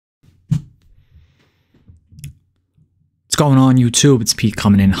What's going on, YouTube? It's Pete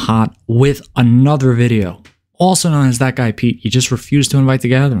coming in hot with another video. Also known as That Guy Pete. You just refuse to invite to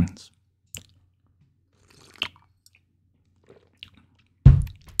gatherings.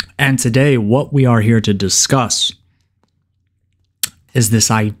 And today, what we are here to discuss is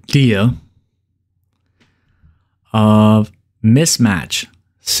this idea of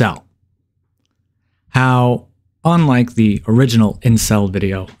mismatchcel. How, unlike the original incel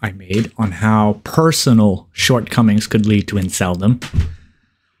video I made on how personal shortcomings could lead to inceldom,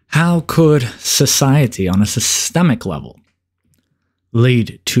 how could society on a systemic level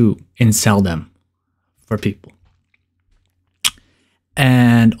lead to inceldom for people?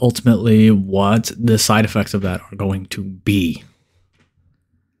 And ultimately, what the side effects of that are going to be.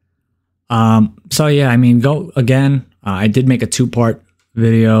 So yeah, I mean, go again. I did make a two-part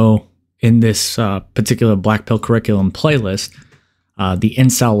video in this particular Black Pill curriculum playlist, the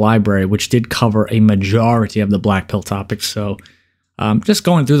Incel Library, which did cover a majority of the Black Pill topics. So just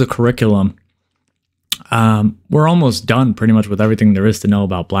going through the curriculum, we're almost done pretty much with everything there is to know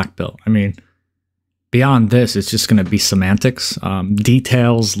about Black Pill. I mean, beyond this, it's just going to be semantics,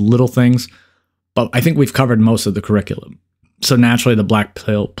 details, little things. But I think we've covered most of the curriculum. So naturally, the Black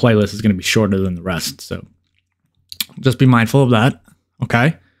Pill playlist is going to be shorter than the rest. So just be mindful of that,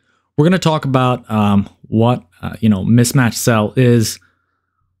 okay? We're going to talk about what, Mismatchcel is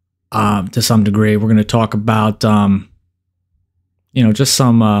to some degree. We're going to talk about, just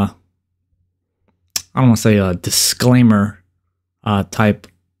some, I don't want to say a disclaimer type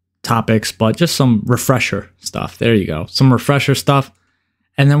topics, but just some refresher stuff. There you go. Some refresher stuff.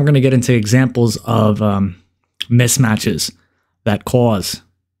 And then we're going to get into examples of mismatches that cause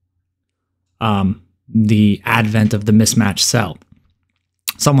the advent of the mismatchcel.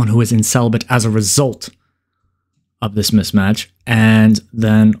 Someone who is incelibate as a result of this mismatch, and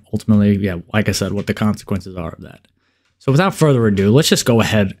then ultimately, yeah, like I said, what the consequences are of that. So without further ado, let's just go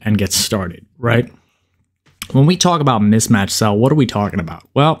ahead and get started, right? When we talk about mismatchcel, what are we talking about?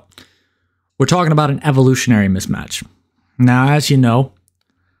 Well, we're talking about an evolutionary mismatch. Now, as you know,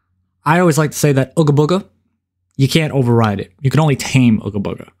 I always like to say that Ooga Booga, you can't override it. You can only tame Ooga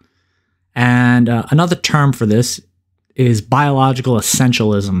Booga. And another term for this is biological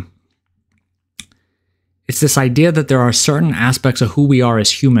essentialism. It's this idea that there are certain aspects of who we are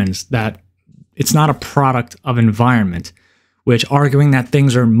as humans that it's not a product of environment, which arguing that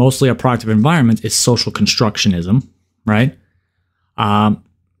things are mostly a product of environment is social constructionism, right?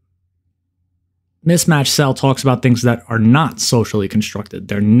 Mismatchcel talks about things that are not socially constructed.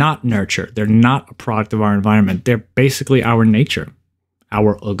 They're not nurture. They're not a product of our environment. They're basically our nature,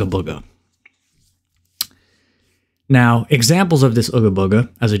 our Ooga Booga. Now, examples of this Ooga Booga,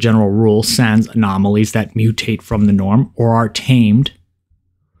 as a general rule, sans anomalies that mutate from the norm or are tamed.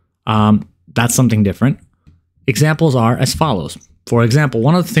 That's something different. Examples are as follows. For example,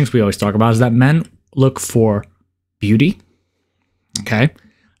 one of the things we always talk about is that men look for beauty. Okay.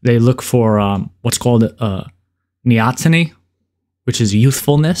 They look for what's called Neotyny, which is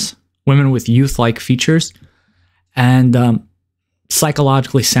youthfulness, women with youth-like features, and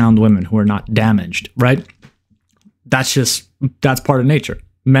psychologically sound women who are not damaged, right? That's part of nature.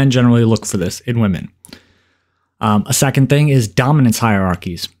 Men generally look for this in women. A second thing is dominance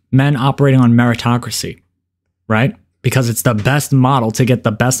hierarchies. Men operating on meritocracy, right? Because it's the best model to get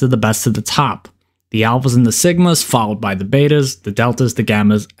the best of the best to the top. The alphas and the sigmas, followed by the betas, the deltas, the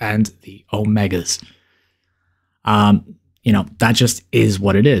gammas, and the omegas. That just is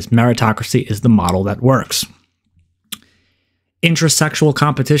what it is. Meritocracy is the model that works. Intrasexual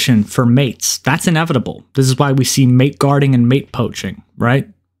competition for mates. That's inevitable. This is why we see mate guarding and mate poaching, right?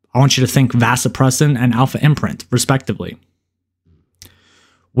 I want you to think vasopressin and alpha imprint, respectively.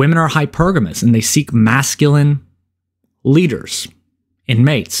 Women are hypergamous and they seek masculine leaders in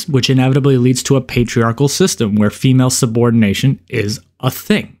mates, which inevitably leads to a patriarchal system where female subordination is a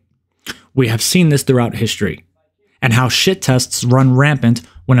thing. We have seen this throughout history, and how shit tests run rampant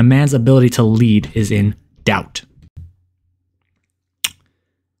when a man's ability to lead is in doubt.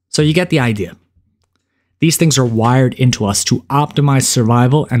 So you get the idea. These things are wired into us to optimize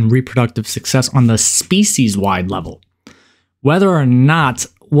survival and reproductive success on the species-wide level. Whether or not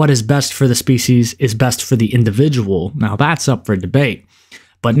what is best for the species is best for the individual, now that's up for debate.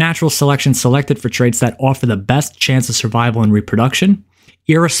 But natural selection selected for traits that offer the best chance of survival and reproduction,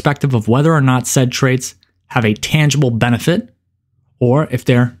 irrespective of whether or not said traits have a tangible benefit, or if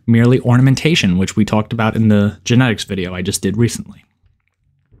they're merely ornamentation, which we talked about in the genetics video I just did recently.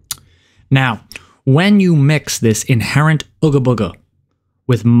 Now, when you mix this inherent Ooga Booga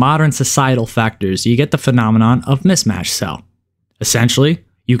with modern societal factors, you get the phenomenon of mismatchcel. Essentially,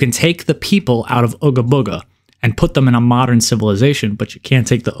 you can take the people out of Ooga Booga and put them in a modern civilization, but you can't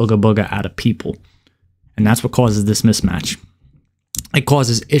take the ooga booga out of people. And that's what causes this mismatch. It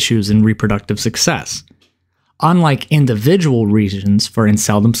causes issues in reproductive success. Unlike individual reasons for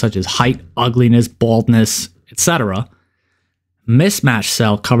inceldom, such as height, ugliness, baldness, etc.,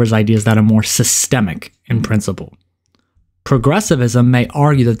 Mismatchcel covers ideas that are more systemic in principle. Progressivism may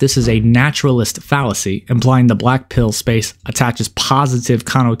argue that this is a naturalist fallacy, implying the black pill space attaches positive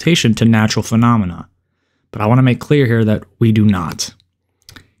connotation to natural phenomena. But I want to make clear here that we do not.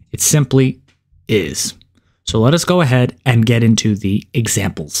 It simply is. So let us go ahead and get into the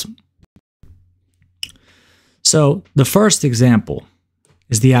examples. So the first example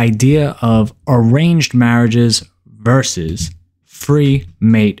is the idea of arranged marriages versus free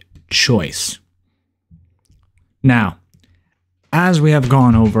mate choice. Now, as we have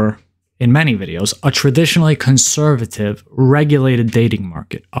gone over in many videos, a traditionally conservative, regulated dating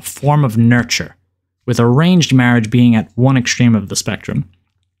market, a form of nurture, with arranged marriage being at one extreme of the spectrum,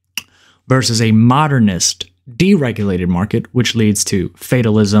 versus a modernist, deregulated market, which leads to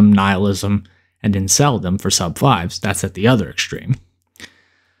fatalism, nihilism, and inceldom for sub-5s, that's at the other extreme.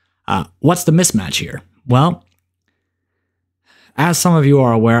 What's the mismatch here? Well, as some of you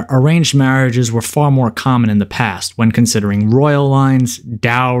are aware, arranged marriages were far more common in the past when considering royal lines,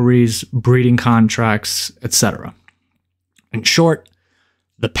 dowries, breeding contracts, etc. In short,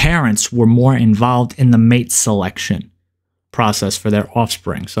 the parents were more involved in the mate selection process for their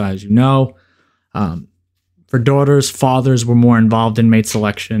offspring. So as you know, for daughters, fathers were more involved in mate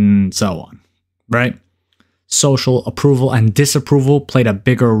selection, and so on, right? Social approval and disapproval played a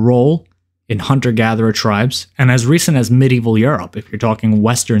bigger role in hunter-gatherer tribes, and as recent as medieval Europe, if you're talking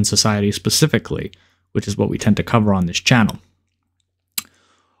Western society specifically, which is what we tend to cover on this channel.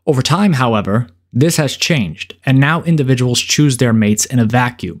 Over time, however, this has changed, and now individuals choose their mates in a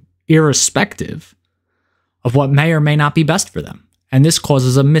vacuum, irrespective of what may or may not be best for them. And this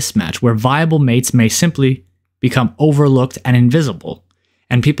causes a mismatch where viable mates may simply become overlooked and invisible,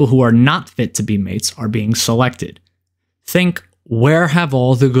 and people who are not fit to be mates are being selected. Think, where have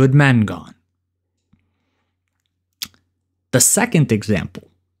all the good men gone? The second example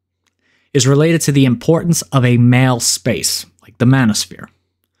is related to the importance of a male space, like the manosphere,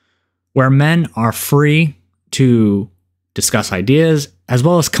 where men are free to discuss ideas as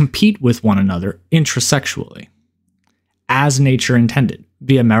well as compete with one another intrasexually, as nature intended,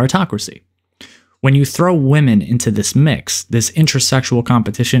 via meritocracy. When you throw women into this mix, this intrasexual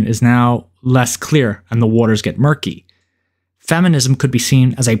competition is now less clear and the waters get murky. Feminism could be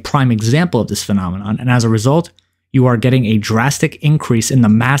seen as a prime example of this phenomenon, and as a result, you are getting a drastic increase in the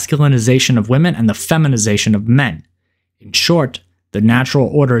masculinization of women and the feminization of men. In short, the natural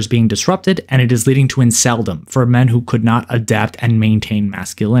order is being disrupted, and it is leading to inceldom for men who could not adapt and maintain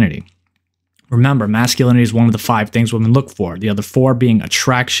masculinity. Remember, masculinity is one of the 5 things women look for, the other 4 being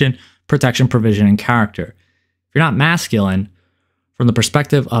attraction, protection, provision, and character. If you're not masculine, from the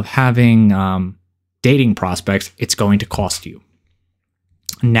perspective of having dating prospects, it's going to cost you.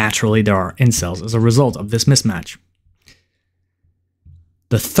 Naturally, there are incels as a result of this mismatch.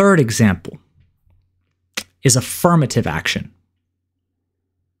 The third example is affirmative action,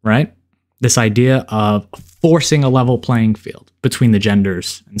 right? This idea of forcing a level playing field between the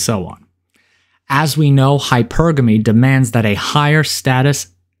genders and so on. As we know, hypergamy demands that a higher status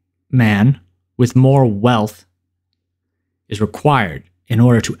man with more wealth is required in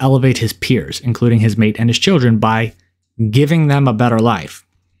order to elevate his peers, including his mate and his children, by giving them a better life.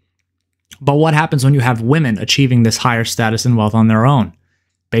 But what happens when you have women achieving this higher status and wealth on their own,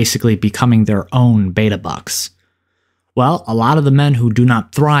 basically becoming their own beta bucks? Well, a lot of the men who do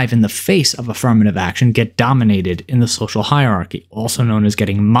not thrive in the face of affirmative action get dominated in the social hierarchy, also known as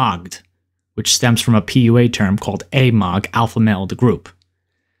getting mogged, which stems from a PUA term called AMOG, alpha male of the group,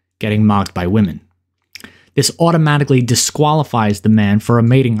 getting mogged by women. This automatically disqualifies the man for a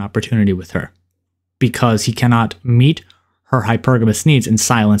mating opportunity with her, because he cannot meet her hypergamous needs and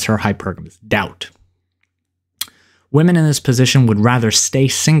silence her hypergamous doubt. Women in this position would rather stay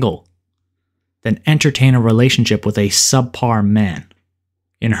single than entertain a relationship with a subpar man,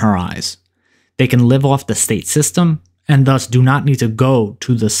 in her eyes. They can live off the state system and thus do not need to go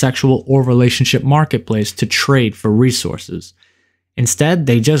to the sexual or relationship marketplace to trade for resources. Instead,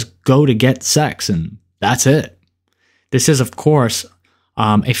 they just go to get sex and that's it. This is, of course,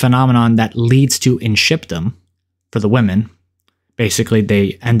 a phenomenon that leads to inshipdom for the women. Basically,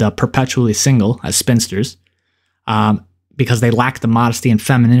 they end up perpetually single as spinsters because they lack the modesty and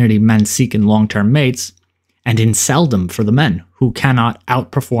femininity men seek in long-term mates, and inceldom for the men who cannot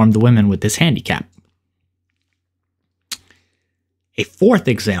outperform the women with this handicap. A fourth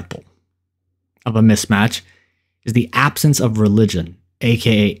example of a mismatch is the absence of religion,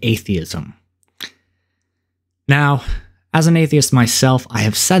 aka atheism. Now, as an atheist myself, I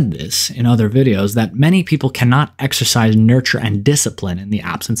have said this in other videos that many people cannot exercise nurture and discipline in the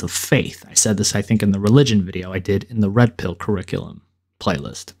absence of faith. I said this, I think, in the religion video I did in the Red Pill curriculum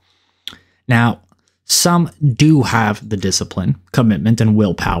playlist. Now, some do have the discipline, commitment, and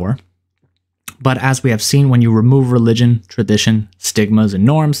willpower, but as we have seen, when you remove religion, tradition, stigmas, and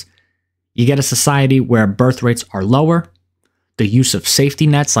norms, you get a society where birth rates are lower, the use of safety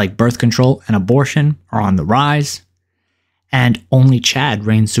nets like birth control and abortion are on the rise, and only Chad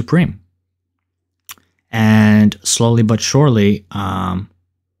reigns supreme. And slowly but surely,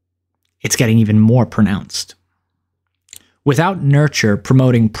 it's getting even more pronounced. Without nurture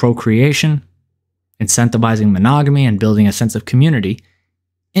promoting procreation, incentivizing monogamy, and building a sense of community,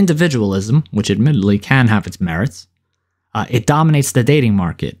 individualism, which admittedly can have its merits, it dominates the dating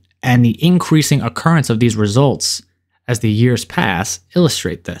market, and the increasing occurrence of these results as the years pass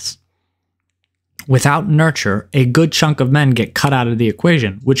illustrate this. Without nurture, a good chunk of men get cut out of the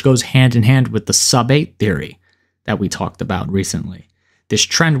equation, which goes hand in hand with the sub-8 theory that we talked about recently. This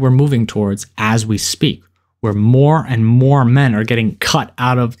trend we're moving towards as we speak, where more and more men are getting cut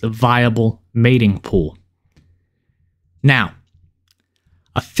out of the viable mating pool. Now,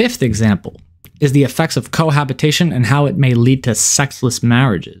 a fifth example is the effects of cohabitation and how it may lead to sexless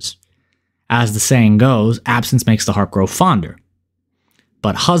marriages. As the saying goes, absence makes the heart grow fonder.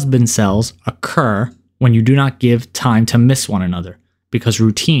 But husbandcels occur when you do not give time to miss one another, because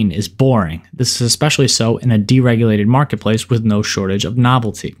routine is boring. This is especially so in a deregulated marketplace with no shortage of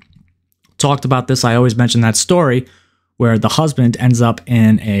novelty. Talked about this, I always mention that story where the husband ends up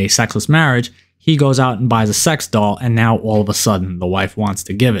in a sexless marriage, he goes out and buys a sex doll, and now all of a sudden the wife wants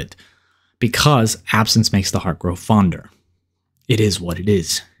to give it, because absence makes the heart grow fonder. It is what it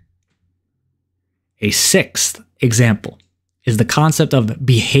is. A sixth example is the concept of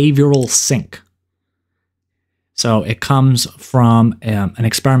behavioral sync. So it comes from an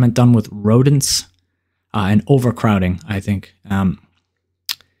experiment done with rodents and overcrowding, I think. It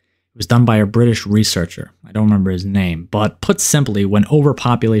was done by a British researcher. I don't remember his name. But put simply, when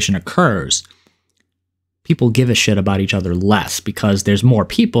overpopulation occurs, people give a shit about each other less because there's more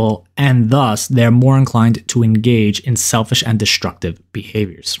people, and thus they're more inclined to engage in selfish and destructive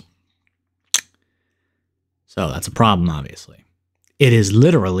behaviors. So that's a problem, obviously. It is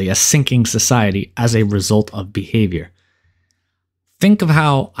literally a sinking society as a result of behavior. Think of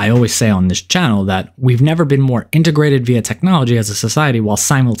how I always say on this channel that we've never been more integrated via technology as a society while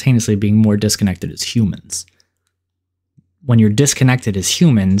simultaneously being more disconnected as humans. When you're disconnected as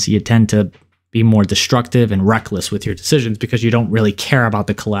humans, you tend to be more destructive and reckless with your decisions because you don't really care about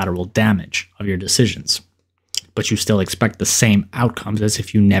the collateral damage of your decisions. But you still expect the same outcomes as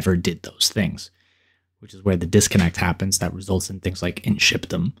if you never did those things, which is where the disconnect happens that results in things like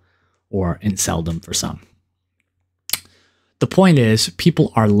Inceldom or Inceldom for some. The point is,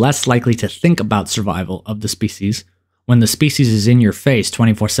 people are less likely to think about survival of the species when the species is in your face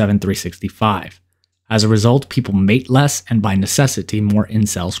 24/7, 365. As a result, people mate less, and by necessity, more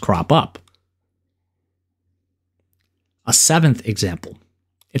incels crop up. A seventh example,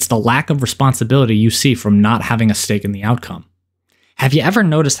 it's the lack of responsibility you see from not having a stake in the outcome. Have you ever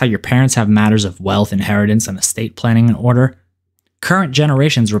noticed how your parents have matters of wealth, inheritance, and estate planning in order? Current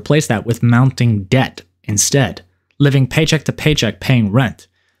generations replace that with mounting debt instead, living paycheck to paycheck paying rent.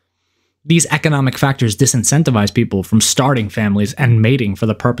 These economic factors disincentivize people from starting families and mating for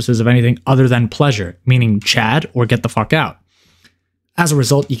the purposes of anything other than pleasure, meaning Chad or get the fuck out. As a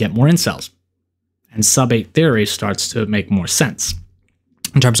result, you get more incels. And sub-8 theory starts to make more sense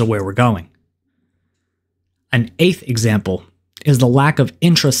in terms of where we're going. An eighth example is the lack of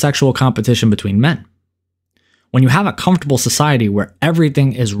intrasexual competition between men. When you have a comfortable society where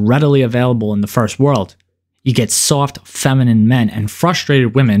everything is readily available in the first world, you get soft, feminine men and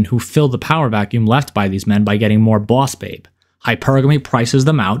frustrated women who fill the power vacuum left by these men by getting more boss babe. Hypergamy prices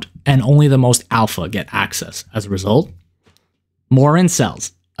them out, and only the most alpha get access. As a result, more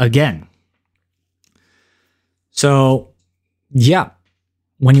incels, again. So, yeah,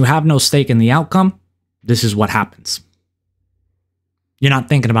 when you have no stake in the outcome, this is what happens. You're not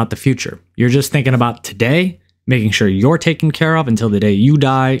thinking about the future. You're just thinking about today, making sure you're taken care of until the day you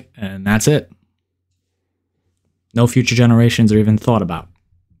die, and that's it. No future generations are even thought about.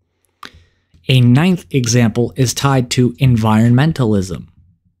 A ninth example is tied to environmentalism.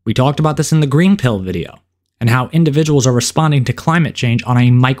 We talked about this in the Green Pill video, and how individuals are responding to climate change on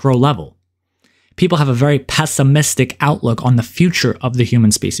a micro level. People have a very pessimistic outlook on the future of the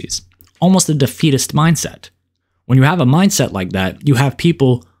human species, almost a defeatist mindset. When you have a mindset like that, you have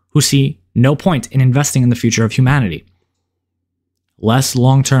people who see no point in investing in the future of humanity. Less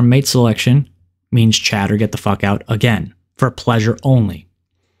long-term mate selection means Chad or get the fuck out again, for pleasure only.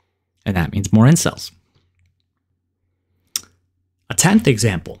 And that means more incels. A 10th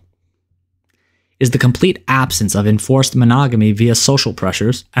example is the complete absence of enforced monogamy via social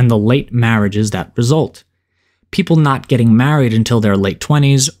pressures and the late marriages that result. People not getting married until their late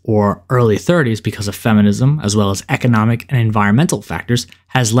 20s or early 30s because of feminism, as well as economic and environmental factors,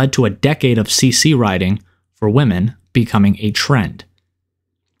 has led to a decade of CC riding for women becoming a trend.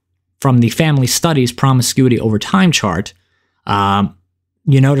 From the Family Studies Promiscuity Over Time chart,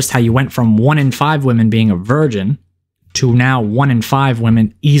 you noticed how you went from 1 in 5 women being a virgin to now 1 in 5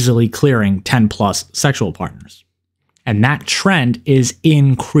 women easily clearing 10 plus sexual partners. And that trend is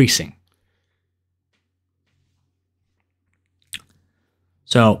increasing.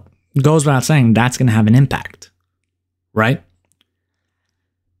 So it goes without saying that's going to have an impact, right?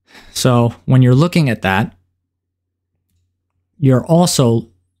 So when you're looking at that, you're also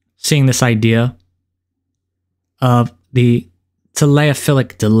seeing this idea of the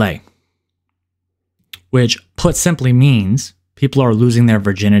teleiophilic delay, which put simply means people are losing their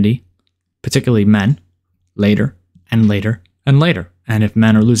virginity, particularly men, later and later and later. And if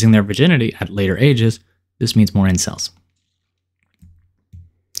men are losing their virginity at later ages, this means more incels.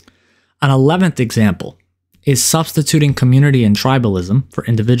 An 11th example is substituting community and tribalism for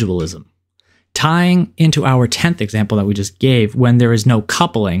individualism. Tying into our 10th example that we just gave, when there is no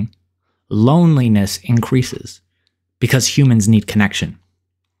coupling, loneliness increases because humans need connection.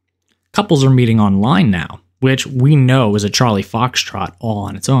 Couples are meeting online now, which we know is a Charlie Foxtrot all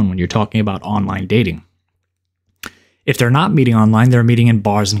on its own when you're talking about online dating. If they're not meeting online, they're meeting in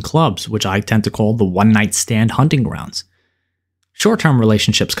bars and clubs, which I tend to call the one-night stand hunting grounds. Short-term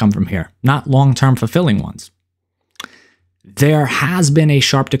relationships come from here, not long-term fulfilling ones. There has been a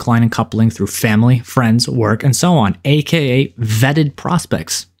sharp decline in coupling through family, friends, work, and so on, aka vetted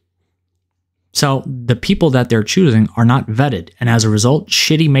prospects. So the people that they're choosing are not vetted, and as a result,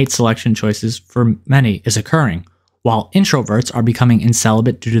 shitty mate selection choices for many is occurring, while introverts are becoming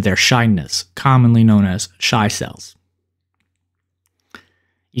incelibate due to their shyness, commonly known as Shycels.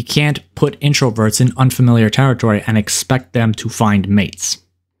 You can't put introverts in unfamiliar territory and expect them to find mates.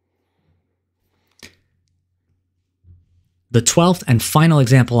 The 12th and final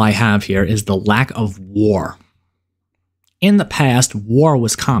example I have here is the lack of war. In the past, war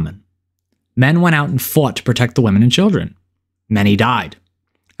was common. Men went out and fought to protect the women and children. Many died.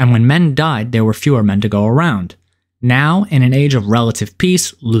 And when men died, there were fewer men to go around. Now, in an age of relative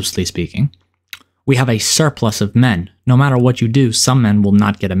peace, loosely speaking, we have a surplus of men. No matter what you do, some men will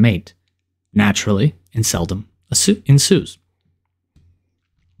not get a mate. Naturally, Inceldom ensues.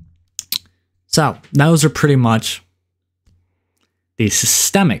 So, those are pretty much the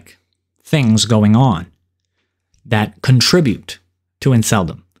systemic things going on that contribute to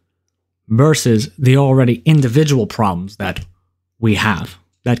Inceldom versus the already individual problems that we have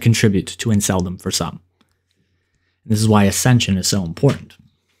that contribute to Inceldom for some. This is why ascension is so important.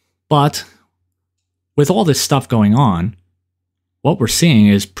 But with all this stuff going on, what we're seeing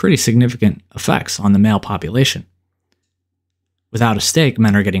is pretty significant effects on the male population. Without a stake,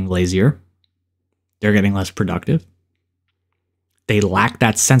 men are getting lazier. They're getting less productive. They lack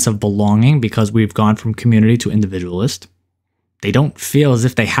that sense of belonging because we've gone from community to individualist. They don't feel as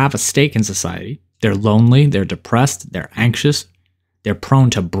if they have a stake in society. They're lonely, they're depressed, they're anxious. They're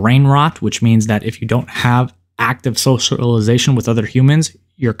prone to brain rot, which means that if you don't have active socialization with other humans,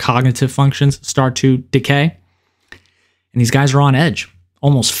 your cognitive functions start to decay. And these guys are on edge,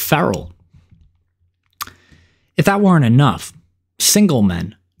 almost feral. If that weren't enough, single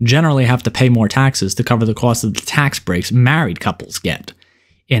men generally have to pay more taxes to cover the cost of the tax breaks married couples get.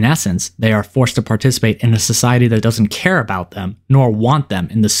 In essence, they are forced to participate in a society that doesn't care about them, nor want them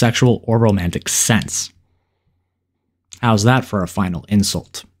in the sexual or romantic sense. How's that for a final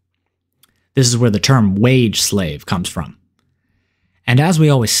insult? This is where the term wage slave comes from. And as we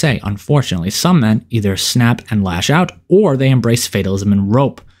always say, unfortunately, some men either snap and lash out, or they embrace fatalism and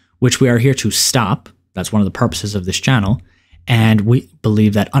rope, which we are here to stop. That's one of the purposes of this channel. And we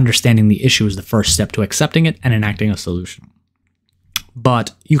believe that understanding the issue is the first step to accepting it and enacting a solution.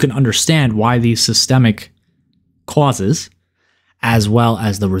 But you can understand why these systemic causes, as well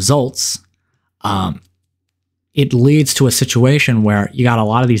as the results, it leads to a situation where you got a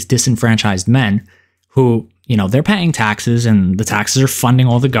lot of these disenfranchised men who, you know, they're paying taxes, and the taxes are funding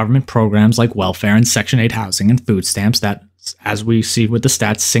all the government programs like welfare and Section 8 housing and food stamps that, as we see with the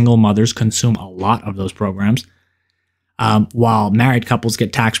stats, single mothers consume a lot of those programs. While married couples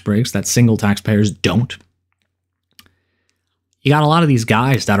get tax breaks that single taxpayers don't. you got a lot of these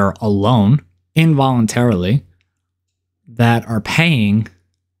guys that are alone involuntarily that are paying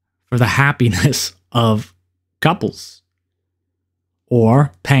for the happiness of couples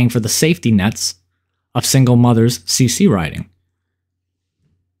or paying for the safety nets of single mothers CC writing.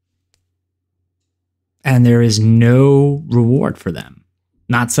 And there is no reward for them.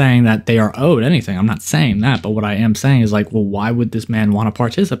 Not saying that they are owed anything. I'm not saying that. But what I am saying is like, well, why would this man want to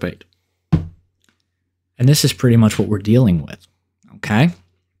participate? And this is pretty much what we're dealing with. Okay.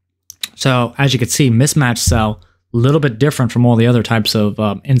 So as you can see, Mismatchcel, a little bit different from all the other types of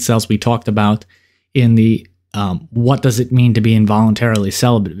incels we talked about in the what does it mean to be involuntarily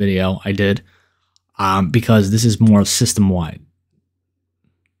celibate video I did, because this is more system-wide.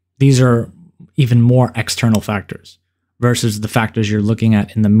 These are even more external factors versus the factors you're looking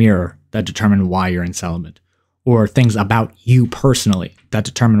at in the mirror that determine why you're incelibate, or things about you personally that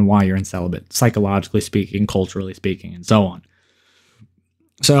determine why you're incelibate, psychologically speaking, culturally speaking, and so on.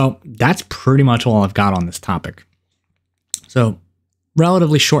 So that's pretty much all I've got on this topic. So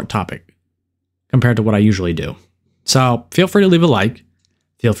relatively short topic compared to what I usually do. So feel free to leave a like.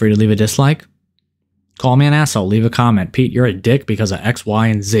 Feel free to leave a dislike. Call me an asshole. Leave a comment. Pete, you're a dick because of X, Y,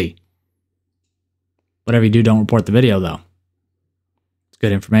 and Z. Whatever you do, don't report the video, though. It's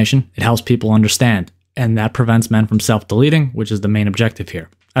good information. It helps people understand. And that prevents men from self-deleting, which is the main objective here,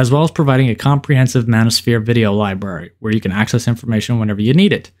 as well as providing a comprehensive manosphere video library where you can access information whenever you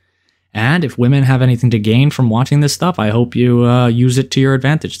need it. And if women have anything to gain from watching this stuff, I hope you use it to your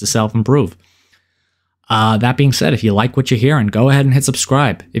advantage to self-improve. That being said, if you like what you're hearing, go ahead and hit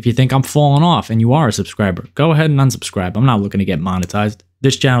subscribe. If you think I'm falling off and you are a subscriber, go ahead and unsubscribe. I'm not looking to get monetized.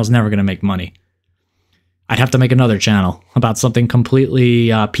 This channel's never going to make money. I'd have to make another channel about something completely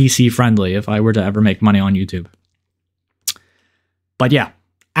PC friendly if I were to ever make money on YouTube. But yeah,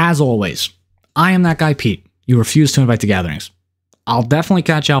 as always, I am that guy Pete. You refuse to invite to gatherings. I'll definitely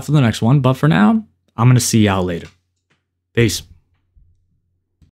catch y'all for the next one, but for now, I'm going to see y'all later. Peace.